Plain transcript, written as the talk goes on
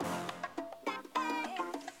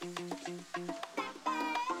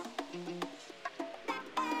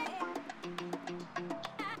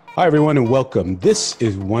Hi, everyone, and welcome. This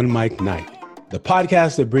is One Mic Night, the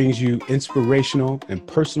podcast that brings you inspirational and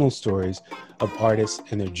personal stories of artists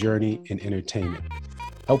and their journey in entertainment,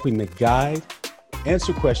 helping to guide,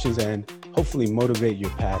 answer questions, and hopefully motivate your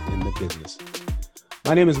path in the business.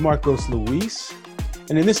 My name is Marcos Luis,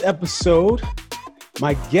 and in this episode,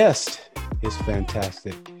 my guest is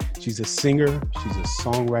fantastic. She's a singer, she's a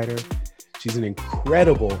songwriter, she's an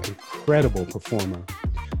incredible performer.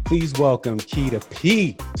 Please welcome Keita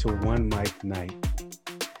P to One Mic Night.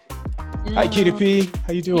 Hello. Hi, Keita P.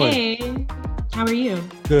 How you doing? Hey, how are you?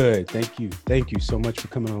 Good. Thank you. Thank you so much for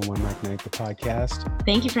coming on One Mic Night, the podcast.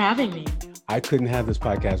 Thank you for having me. I couldn't have this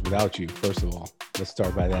podcast without you, first of all. Let's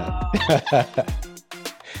start by that.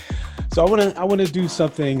 So I want to do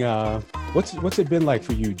something. What's it been like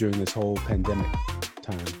for you during this whole pandemic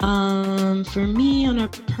time? For me, on a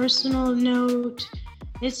personal note,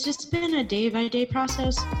 it's just been a day-by-day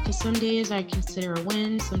process because some days I consider a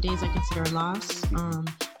win, some days I consider a loss,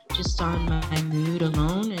 just on my mood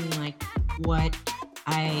alone and like what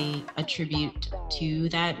I attribute to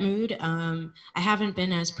that mood. I haven't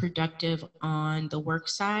been as productive on the work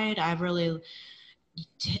side. I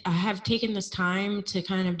have taken this time to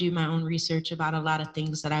kind of do my own research about a lot of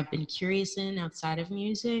things that I've been curious in outside of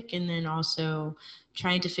music, and then also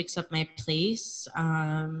trying to fix up my place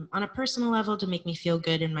on a personal level to make me feel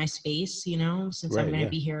good in my space, since I'm going to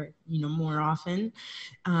be here, more often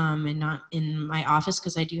and not in my office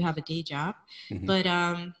because I do have a day job. Mm-hmm. But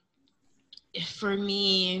for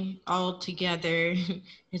me, altogether,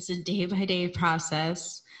 it's a day-by-day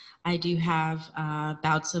process. I do have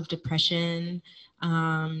bouts of depression,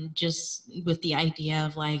 just with the idea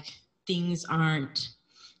of like things aren't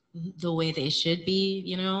the way they should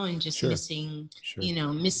be, and just missing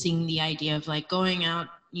the idea of like going out,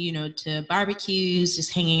 to barbecues,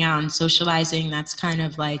 just hanging out and socializing. That's kind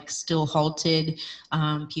of like still halted.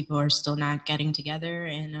 People are still not getting together,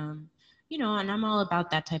 and and I'm all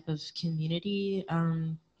about that type of community,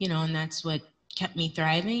 and that's what kept me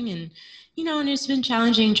thriving. And and it's been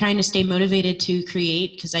challenging trying to stay motivated to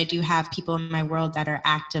create, because I do have people in my world that are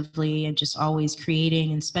actively and just always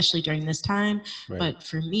creating, and especially during this time. Right. But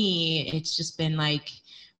for me, it's just been like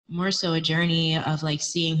more so a journey of like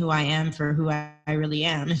seeing who I am for who I really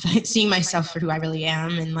am, seeing myself for who I really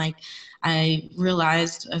am. And like I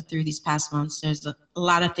realized through these past months, there's a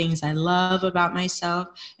lot of things I love about myself,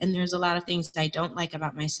 and there's a lot of things I don't like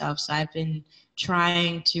about myself. So I've been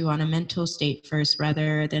trying to, on a mental state first,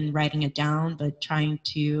 rather than writing it down, but trying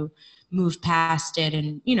to move past it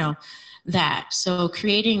and, that. So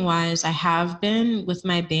creating wise, I have been with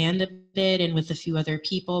my band a bit and with a few other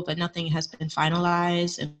people, but nothing has been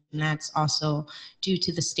finalized. And that's also due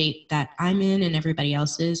to the state that I'm in and everybody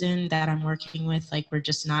else is in that I'm working with. Like we're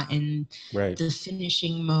just not in the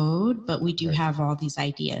finishing mode, but we do have all these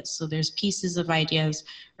ideas. So there's pieces of ideas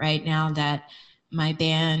right now that my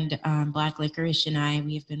band, Black Licorice, and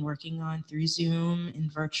we have been working on through Zoom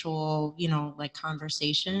and virtual, like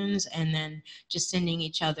conversations, and then just sending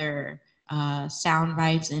each other sound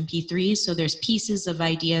bites, MP3s. So there's pieces of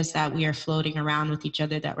ideas that we are floating around with each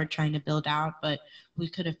other that we're trying to build out, but we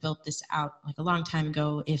could have built this out like a long time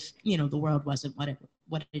ago if, the world wasn't what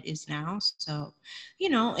it is now. So,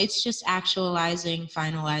 it's just actualizing,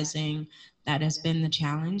 finalizing. That has been the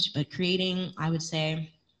challenge, but creating, I would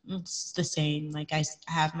say, it's the same. Like I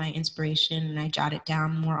have my inspiration and I jot it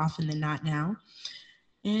down more often than not now.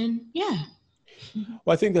 And yeah.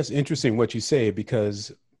 Well, I think that's interesting what you say,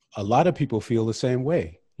 because a lot of people feel the same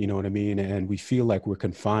way. You know what I mean? And we feel like we're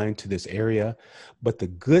confined to this area. But the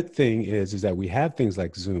good thing is that we have things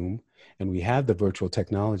like Zoom and we have the virtual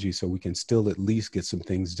technology, so we can still at least get some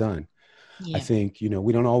things done. Yeah. I think,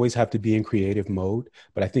 we don't always have to be in creative mode,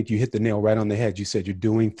 but I think you hit the nail right on the head. You said you're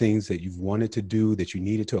doing things that you've wanted to do, that you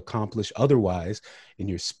needed to accomplish otherwise in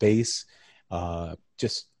your space,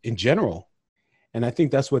 just in general. And I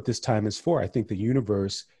think that's what this time is for. I think the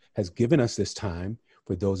universe has given us this time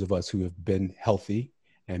for those of us who have been healthy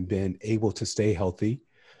and been able to stay healthy,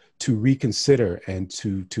 to reconsider and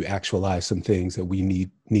to actualize some things that we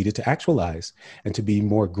needed to actualize, and to be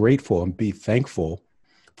more grateful and be thankful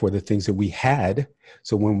for the things that we had.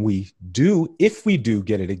 So when if we do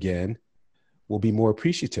get it again, we'll be more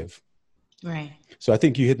appreciative. Right. So I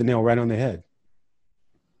think you hit the nail right on the head.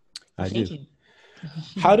 Well, thank you.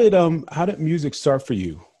 How did music start for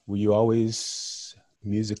you? Were you always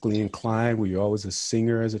musically inclined? Were you always a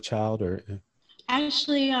singer as a child, or?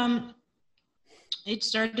 Actually, it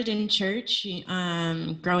started in church,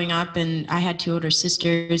 growing up, and I had two older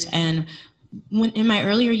sisters. And in my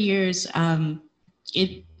earlier years,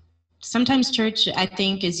 it sometimes church, I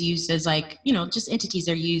think, is used as like, just entities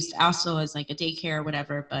are used also as like a daycare or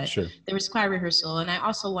whatever. But Sure. there was choir rehearsal, and I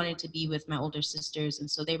also wanted to be with my older sisters. And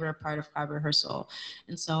so they were a part of choir rehearsal.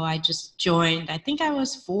 And so I just joined. I think I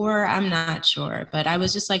was 4, I'm not sure, but I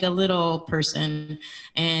was just like a little person.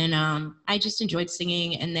 And I just enjoyed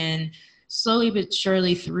singing. And then slowly but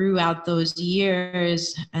surely throughout those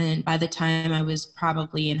years, and by the time I was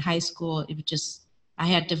probably in high school, I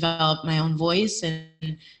had developed my own voice,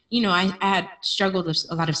 and I had struggled with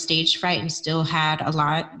a lot of stage fright and still had a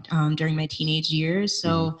lot during my teenage years.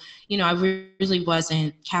 So, I really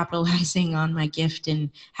wasn't capitalizing on my gift and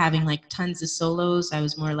having like tons of solos. I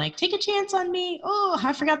was more like, take a chance on me. Oh,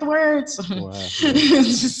 I forgot the words. Wow.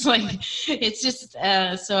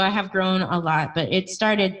 So I have grown a lot, but it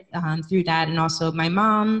started through that. And also my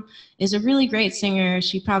mom is a really great singer.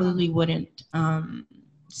 She probably wouldn't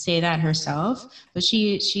say that herself, but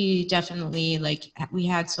she definitely, like, we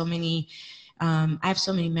had so many I have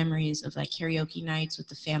so many memories of like karaoke nights with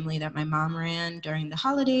the family that my mom ran during the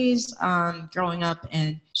holidays growing up,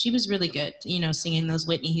 and she was really good, singing those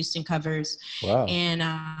Whitney Houston covers. Wow. And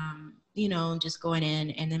just going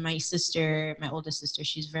in. And then my oldest sister,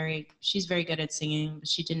 she's very good at singing, but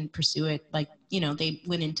she didn't pursue it. Like, they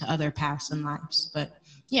went into other paths in lives. But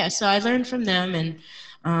yeah, so I learned from them, and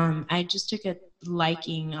I just took a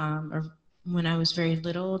liking, when I was very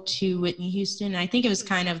little, to Whitney Houston. I think it was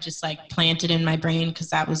kind of just like planted in my brain because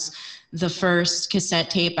that was the first cassette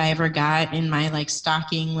tape I ever got in my like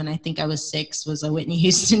stocking when I think I was 6, was a Whitney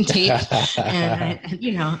Houston tape.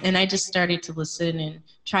 And I just started to listen and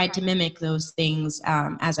tried to mimic those things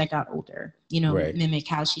as I got older, Right. mimic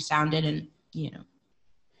how she sounded. And,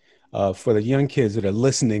 For the young kids that are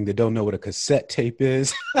listening that don't know what a cassette tape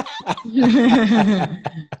is,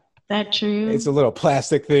 that true? it's a little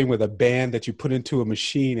plastic thing with a band that you put into a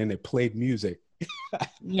machine and it played music.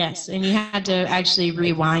 Yes, and you had to actually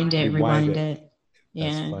rewind it.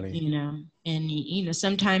 That's Yeah, funny. and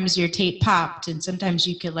sometimes your tape popped, and sometimes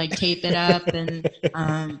you could like tape it up, and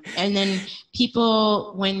then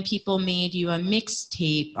when people made you a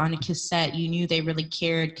mixtape on a cassette, you knew they really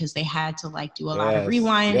cared because they had to like do a lot of Yes, yes,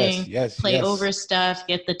 rewinding, yes, play yes. over stuff,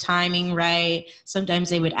 get the timing right. Sometimes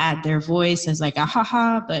they would add their voice as like a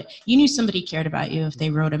ha, but you knew somebody cared about you if they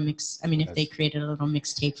wrote if they Yes. created a little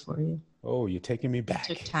mixtape for you. Oh, you're taking me It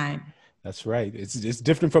took back. time. That's right. It's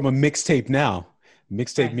different from a mixtape now.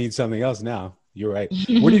 Mixtape Right. means something else now. You're right.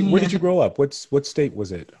 Where did Yeah. you grow up? What state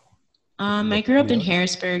was it? I grew up in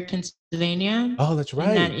Harrisburg, Pennsylvania, Oh, that's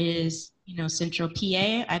and that right. is, central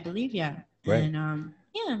PA, I believe. Yeah. Right. And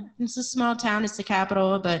yeah, it's a small town. It's the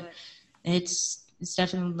capital, but it's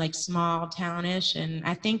definitely like small townish. And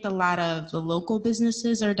I think a lot of the local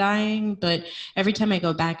businesses are dying, but every time I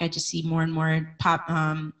go back, I just see more and more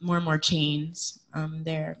more and more chains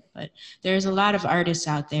there. But there's a lot of artists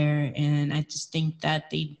out there, and I just think that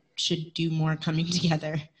they should do more coming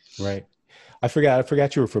together. Right. I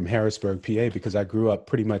forgot you were from Harrisburg, PA, because I grew up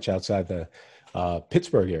pretty much outside the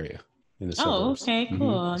Pittsburgh area in the Oh, suburbs. okay,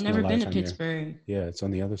 cool. I I've spent a never lot of been to time there. Pittsburgh. Yeah, it's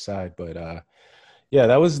on the other side, but yeah,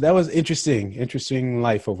 that was interesting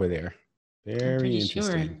life over there. I'm Very pretty sure.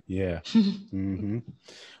 interesting. Yeah. hmm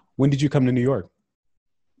When did you come to New York?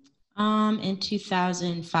 In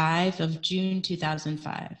 2005, of June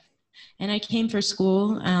 2005. And I came for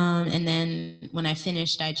school. And then when I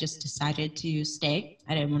finished, I just decided to stay.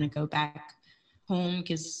 I didn't want to go back home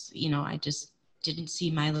because, I just didn't see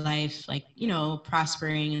my life like,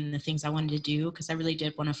 prospering in the things I wanted to do, because I really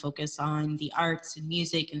did want to focus on the arts and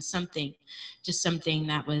music and something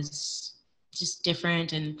that was just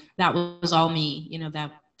different. And that was all me,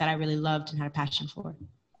 that I really loved and had a passion for.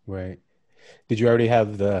 Right. Did you already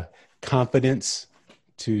have the confidence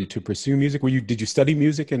to pursue music? Did you study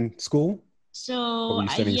music in school, or were So you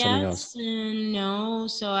studying something else? yes and no.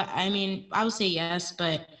 So I would say yes,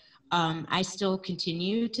 but I still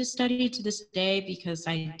continue to study to this day because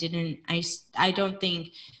I don't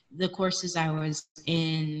think the courses I was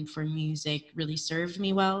in for music really served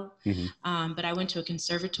me well. hmm But I went to a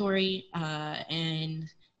conservatory, and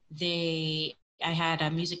I had a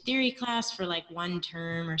music theory class for like 1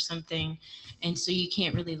 term or something. And so you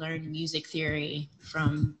can't really learn music theory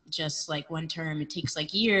from just like 1 term. It takes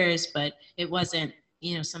like years, but it wasn't,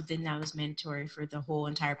 something that was mandatory for the whole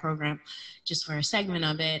entire program, just for a segment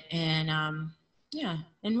of it. And yeah.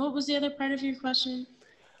 And what was the other part of your question?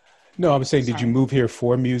 No, I was saying, did you Sorry. move here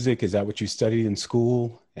for music? Is that what you studied in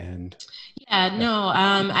school? And Yeah, yeah. no,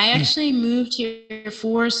 I actually moved here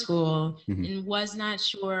for school hmm and was not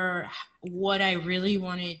sure what I really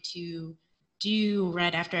wanted to do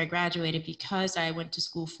right after I graduated, because I went to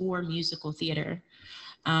school for musical theater.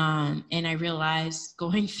 And I realized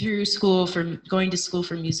going to school for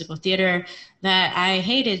musical theater that I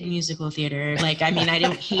hated musical theater. Like, I mean, I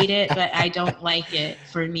don't hate it, but I don't like it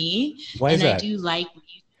for me. Why is And I that? do like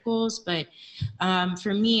musicals, but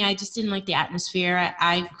for me, I just didn't like the atmosphere.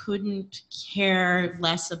 I couldn't care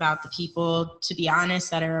less about the people, to be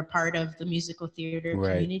honest, that are a part of the musical theater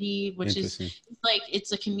Right. community, which is Interesting. like,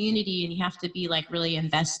 it's a community and you have to be like really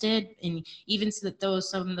invested. And even so that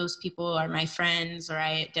some of those people are my friends, or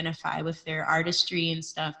I identify with their artistry and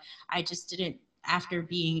stuff, I just didn't, after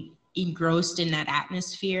being engrossed in that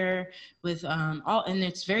atmosphere with all, and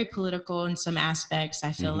it's very political in some aspects,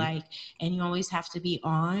 I feel like, and you always have to be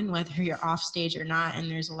on whether you're off stage or not, and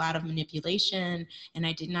there's a lot of manipulation. And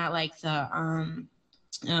I did not like the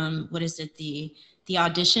what is it, the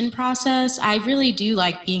audition process. I really do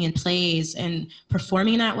like being in plays and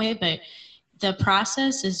performing that way, but the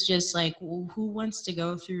process is just like, who wants to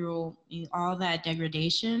go through all that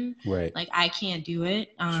degradation? Right. Like, I can't do it.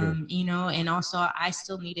 Sure. And also I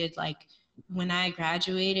still needed, like, when I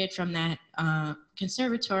graduated from that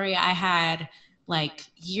conservatory, I had like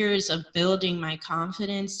years of building my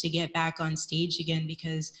confidence to get back on stage again,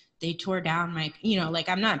 because they tore down my, like,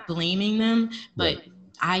 I'm not blaming them, but Right.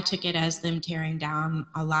 I took it as them tearing down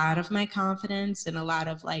a lot of my confidence, and a lot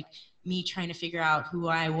of like me trying to figure out who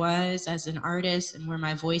I was as an artist and where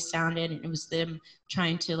my voice sounded. And it was them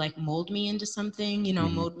trying to like mold me into something,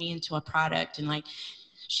 mold me into a product. And like,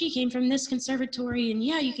 she came from this conservatory and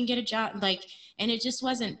yeah, you can get a job. Like, and it just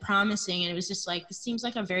wasn't promising. And it was just like, this seems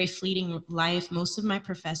like a very fleeting life. Most of my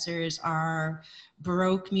professors are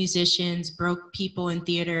broke musicians, broke people in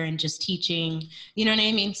theater and just teaching, you know what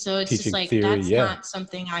I mean? So it's just Teaching like, theory. that's Yeah. not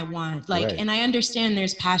something I want. Like, Right. and I understand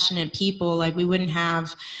there's passionate people, like we wouldn't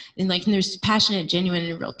have, and like, and there's passionate, genuine,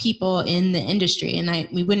 and real people in the industry. And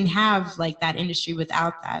we wouldn't have like that industry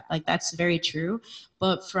without that. Like, that's very true.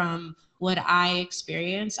 But from what I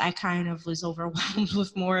experienced, I kind of was overwhelmed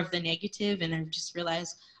with more of the negative, and I just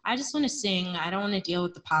realized I just want to sing. I don't want to deal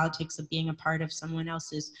with the politics of being a part of someone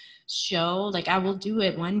else's show. Like, I will do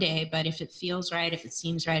it one day, but if it feels right, if it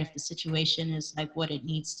seems right, if the situation is like what it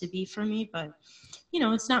needs to be for me. But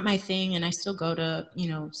it's not my thing, and I still go to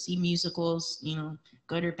see musicals,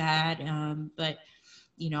 good or bad. But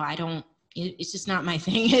I don't. It's just not my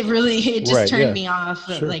thing. It just Right. turned Yeah. me off,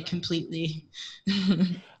 Sure. like, completely.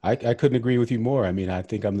 I couldn't agree with you more. I mean, I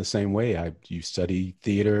think I'm the same way. You study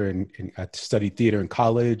theater and I studied theater in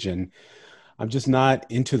college, and I'm just not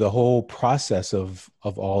into the whole process of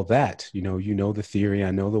all that. The theory,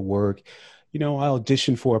 I know the work. I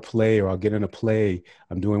audition for a play or I'll get in a play.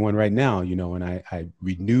 I'm doing one right now, and I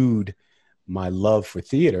renewed my love for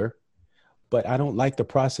theater, but I don't like the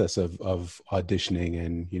process of auditioning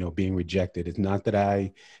and, being rejected. It's not that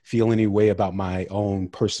I feel any way about my own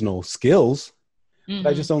personal skills, but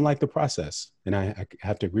I just don't like the process. And I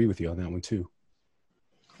have to agree with you on that one too.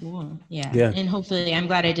 Cool. Yeah. Yeah. And hopefully, I'm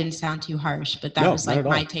glad I didn't sound too harsh, but that No, was not like at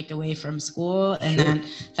my all. takeaway from school. And Sure. then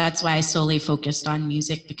that's why I solely focused on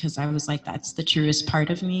music, because I was like, that's the truest part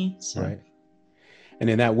of me. So. Right. And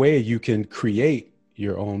in that way, you can create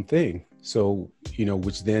your own thing. So,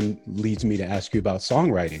 which then leads me to ask you about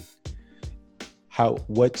songwriting.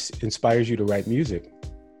 What inspires you to write music?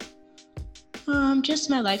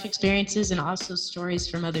 Just my life experiences and also stories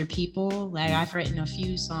from other people. Like, I've written a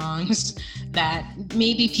few songs that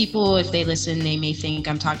maybe people, if they listen, they may think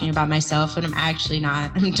I'm talking about myself, but I'm actually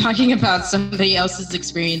not. I'm talking about somebody else's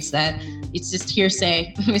experience that it's just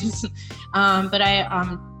hearsay. But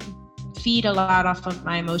I feed a lot off of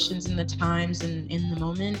my emotions in the times and in the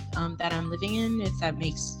moment that I'm living in, if that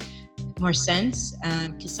makes more sense.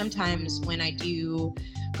 Because sometimes when I do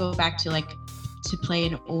go back to play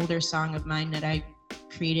an older song of mine that I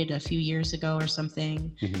created a few years ago or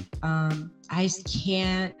something, I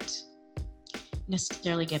can't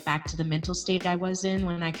necessarily get back to the mental state I was in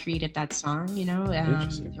when I created that song,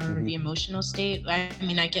 or the emotional state. I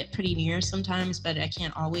mean, I get pretty near sometimes, but I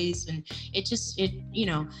can't always. And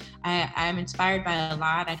I'm inspired by a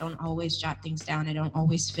lot. I don't always jot things down. I don't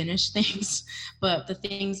always finish things, but the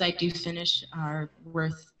things I do finish are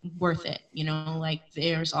worth it. Like,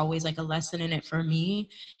 there's always like a lesson in it for me,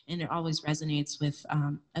 and it always resonates with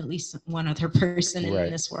at least one other person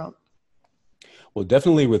in this world. Well,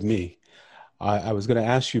 definitely with me. I was going to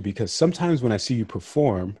ask you, because sometimes when I see you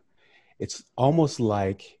perform, it's almost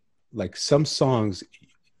like some songs,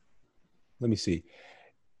 let me see,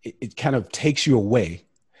 it kind of takes you away.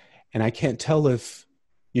 And I can't tell if,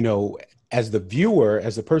 as the viewer,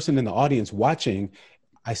 as the person in the audience watching,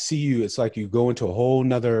 I see you, it's like you go into a whole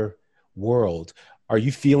nother world. Are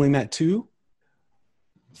you feeling that too?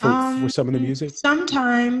 for some of the music?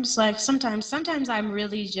 Sometimes I'm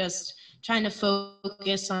really just trying to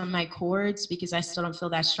focus on my chords because I still don't feel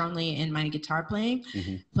that strongly in my guitar playing.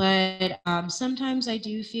 Mm-hmm. But sometimes I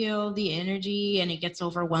do feel the energy and it gets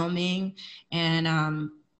overwhelming.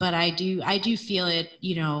 And but I do feel it,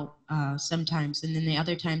 sometimes. And then the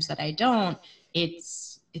other times that I don't,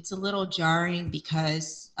 it's a little jarring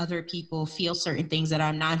because other people feel certain things that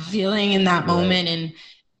I'm not feeling in that moment.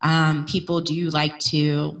 And people do like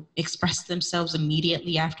to express themselves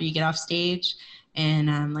immediately after you get off stage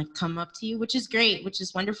and like come up to you, which is great, which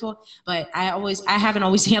is wonderful. But I haven't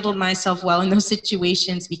always handled myself well in those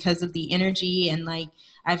situations because of the energy. And like,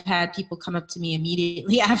 I've had people come up to me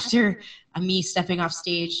immediately after me stepping off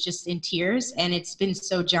stage just in tears. And it's been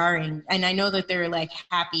so jarring. And I know that they're like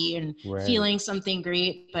happy and feeling something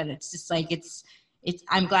great, but it's just like,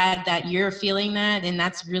 I'm glad that you're feeling that. And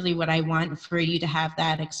that's really what I want for you to have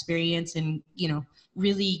that experience and,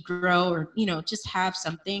 really grow or, just have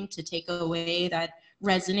something to take away that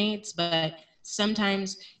resonates. But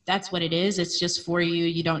sometimes that's what it is. It's just for you.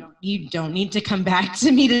 You don't need to come back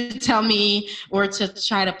to me to tell me or to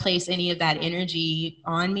try to place any of that energy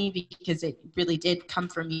on me, because it really did come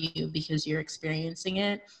from you because you're experiencing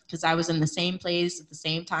it. Because I was in the same place at the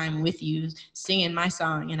same time with you singing my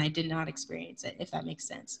song and I did not experience it, if that makes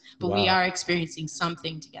sense. But we are experiencing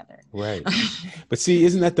something together. Right. But see,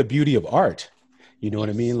 isn't that the beauty of art? You know what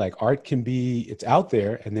I mean? Like art it's out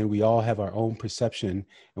there, and then we all have our own perception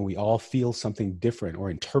and we all feel something different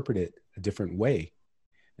or interpret it a different way.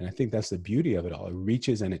 And I think that's the beauty of it all. It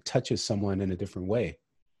reaches and it touches someone in a different way.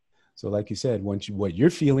 So like you said, what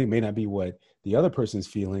you're feeling may not be what the other person's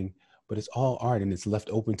feeling, but it's all art and it's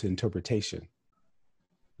left open to interpretation.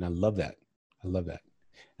 And I love that. I love that.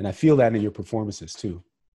 And I feel that in your performances too.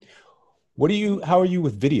 How are you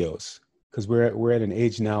with videos? Because we're at an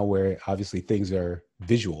age now where obviously things are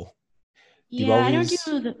visual. I don't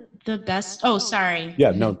do the best. Oh, sorry.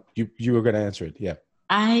 Yeah, no, you were going to answer it. Yeah.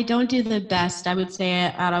 I don't do the best, I would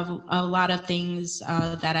say, out of a lot of things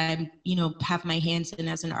that I, have my hands in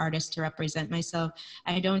as an artist to represent myself.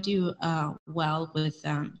 I don't do well with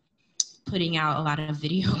putting out a lot of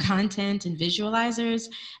video content and visualizers.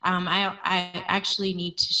 I actually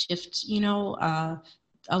need to shift,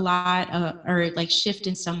 a lot or like shift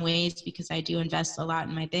in some ways, because I do invest a lot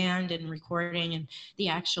in my band and recording and the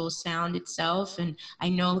actual sound itself. And I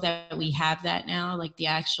know that we have that now, like the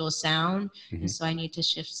actual sound. Mm-hmm. And so I need to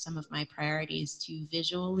shift some of my priorities to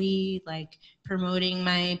visually, like promoting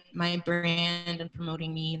my brand and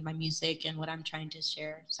promoting me and my music and what I'm trying to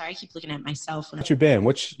share. Sorry, I keep looking at myself. What's your band?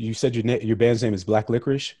 You said your band's name is Black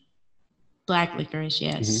Licorice? Black Licorice,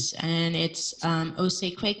 yes. Mm-hmm. And it's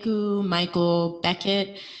Osei Kweku, Michael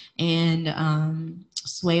Beckett, and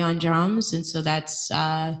Sway on drums. And so that's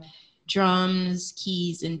drums,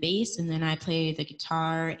 keys, and bass. And then I play the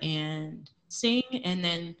guitar and sing. And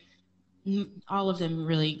then all of them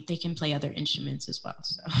really, they can play other instruments as well.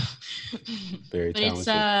 So, very talented.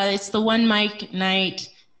 But it's the One Mic Night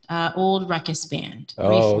old ruckus band.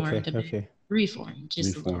 Oh, okay. Reformed,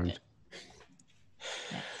 just a little bit.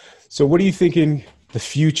 Yeah. So what are you thinking the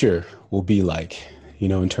future will be like,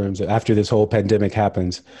 in terms of after this whole pandemic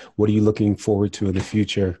happens? What are you looking forward to in the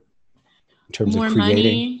future in terms of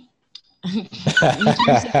creating?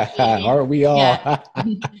 Aren't we all? Yeah.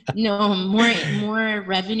 No, more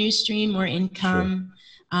revenue stream, more income,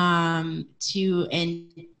 sure.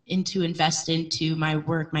 To invest into my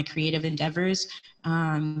work, my creative endeavors,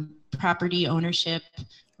 property ownership,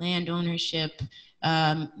 land ownership,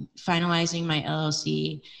 finalizing my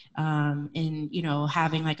LLC, and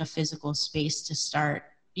having like a physical space to start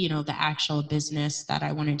the actual business that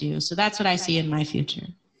I want to do. So that's what I see in my future.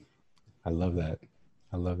 I love that.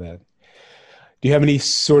 Do you have any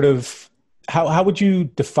sort of how would you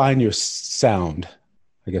define your sound?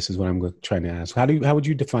 I guess is what I'm trying to ask. How would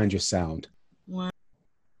you define your sound? Well,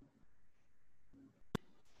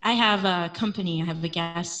 I have a company. I have a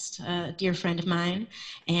guest, a dear friend of mine,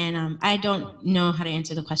 and I don't know how to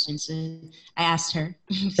answer the question. So I asked her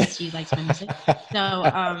since she likes my music. So,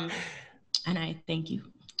 and I thank you.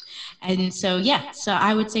 And so, so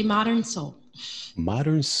I would say modern soul.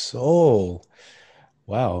 Modern soul.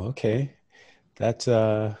 Wow. Okay. That's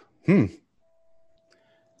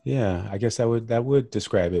yeah, I guess that would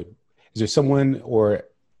describe it. Is there someone or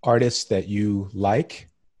artist that you like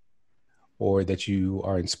or that you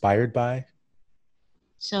are inspired by?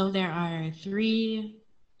 So there are 3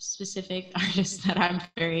 specific artists that I'm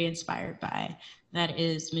very inspired by. That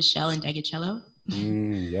is Michelle Ndegeocello.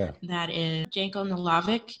 Yeah. That is Janko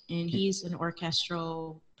Milovic, and he's an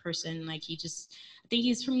orchestral person. Like I think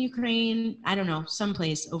he's from Ukraine. I don't know,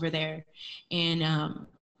 someplace over there. And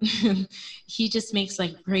he just makes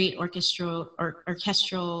like great orchestral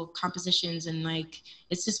compositions, and like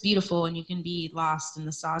it's just beautiful, and you can be lost in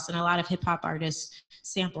the sauce. And a lot of hip hop artists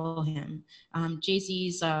sample him.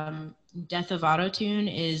 Jay-Z's Death of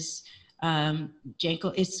Autotune is Janko.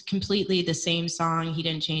 It's completely the same song. He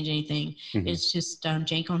didn't change anything. Mm-hmm. It's just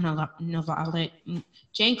Janko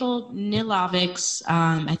Nilovic's,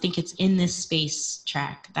 I think it's In This Space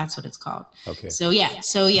track. That's what it's called. Okay. So yeah,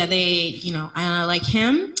 they, I like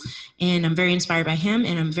him, and I'm very inspired by him,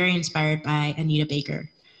 and I'm very inspired by Anita Baker.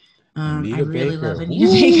 I really love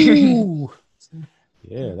Anita Baker.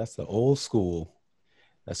 Yeah, that's the old school.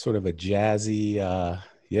 That's sort of a jazzy,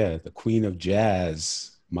 the queen of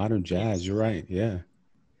jazz, modern jazz. Yes. You're right. Yeah.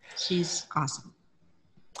 She's awesome.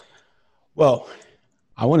 Well,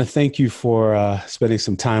 I want to thank you for spending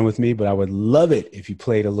some time with me, but I would love it if you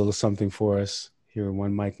played a little something for us here in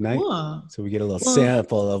One Mic Night. Cool. So we get a little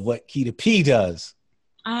sample of what Kida P does.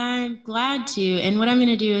 I'm glad to. And what I'm going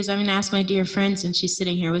to do is I'm going to ask my dear friend, since she's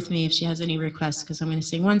sitting here with me, if she has any requests, because I'm going to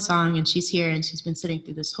sing one song, and she's here, and she's been sitting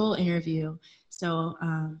through this whole interview. So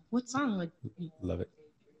what song would you? Love it.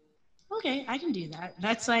 Okay, I can do that.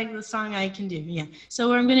 That's like the song I can do. Yeah.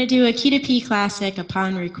 So I'm going to do a Kida P classic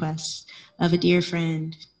upon request of a dear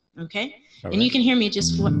friend. Okay? All right. And you can hear me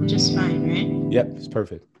just fine, right? Yep, it's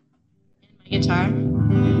perfect. And my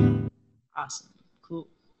guitar. Awesome. Cool.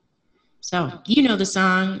 So, you know the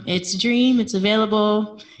song. It's Dream. It's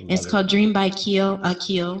available. It's called Dream by Akil.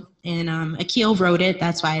 And Akil wrote it.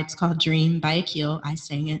 That's why it's called Dream by Akil. I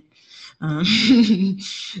sang it.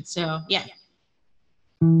 So, yeah.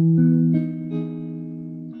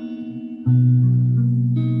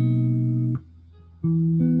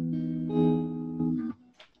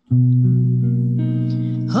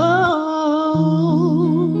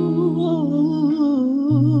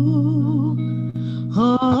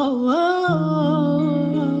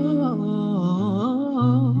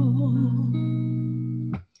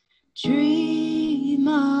 Dream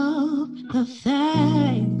of the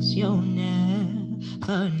things you'll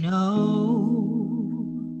never know.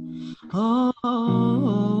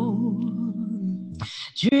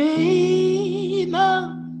 Dream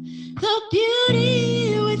of the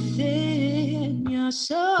beauty within your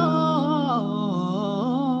soul.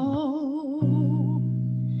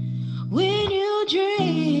 When you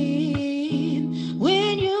dream,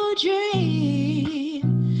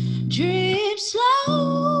 dream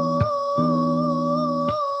slow.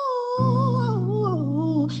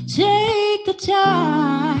 Take the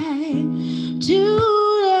time to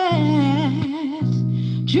let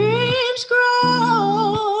dreams grow.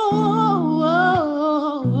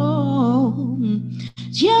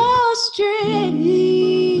 Just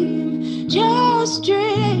dream, just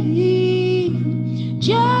dream,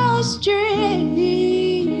 just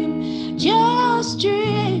dream, just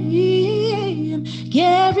dream.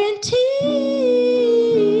 Guaranteed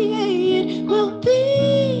will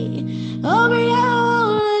be a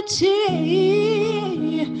reality.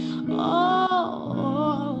 Oh,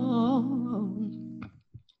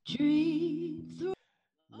 dream through.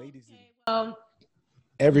 Ladies and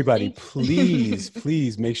everybody,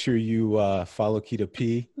 please make sure you follow Kida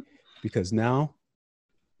P, because now.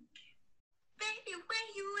 Baby, where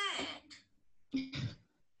you at?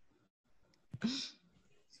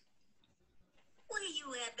 Where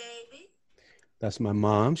you at, baby? That's my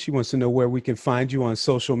mom. She wants to know where we can find you on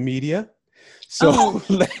social media. So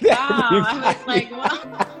let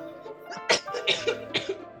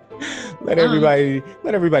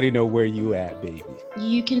everybody know where you at, baby.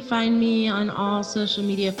 You can find me on all social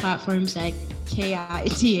media platforms at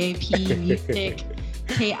KITAP Music,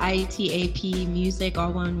 KITAP Music,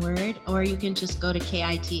 all one word, or you can just go to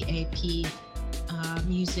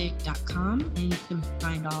KITAPmusic.com and you can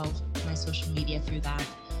find all of my social media through that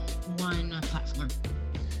one platform.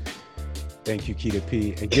 Thank you, Kida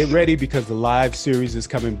P. And get ready, because the live series is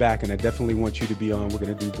coming back, and I definitely want you to be on. We're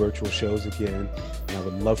going to do virtual shows again, and I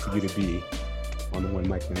would love for you to be on the One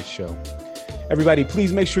Mic Night show. Everybody,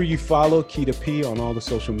 please make sure you follow Kida P on all the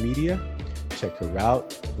social media. Check her out.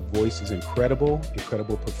 The voice is incredible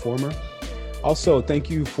performer. Also, thank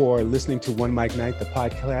you for listening to One Mic Night, the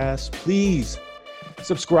podcast. Please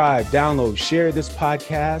subscribe, download, share this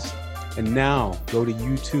podcast, and now go to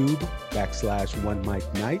YouTube.com/One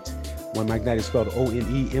Mic Night. One Mic Night is spelled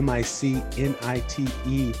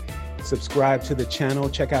ONEMICNITE. Subscribe to the channel.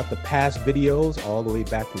 Check out the past videos all the way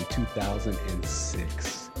back from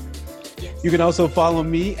 2006. Yes. You can also follow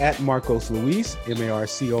me at Marcos Luis,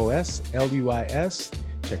 MarcosLuis.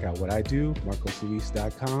 Check out what I do,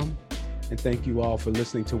 marcosluis.com. And thank you all for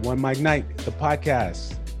listening to One Mic Night, the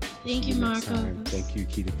podcast. Thank See you, next Marco. time. Thank you,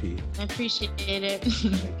 Keita P. I appreciate it.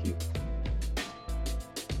 Thank you.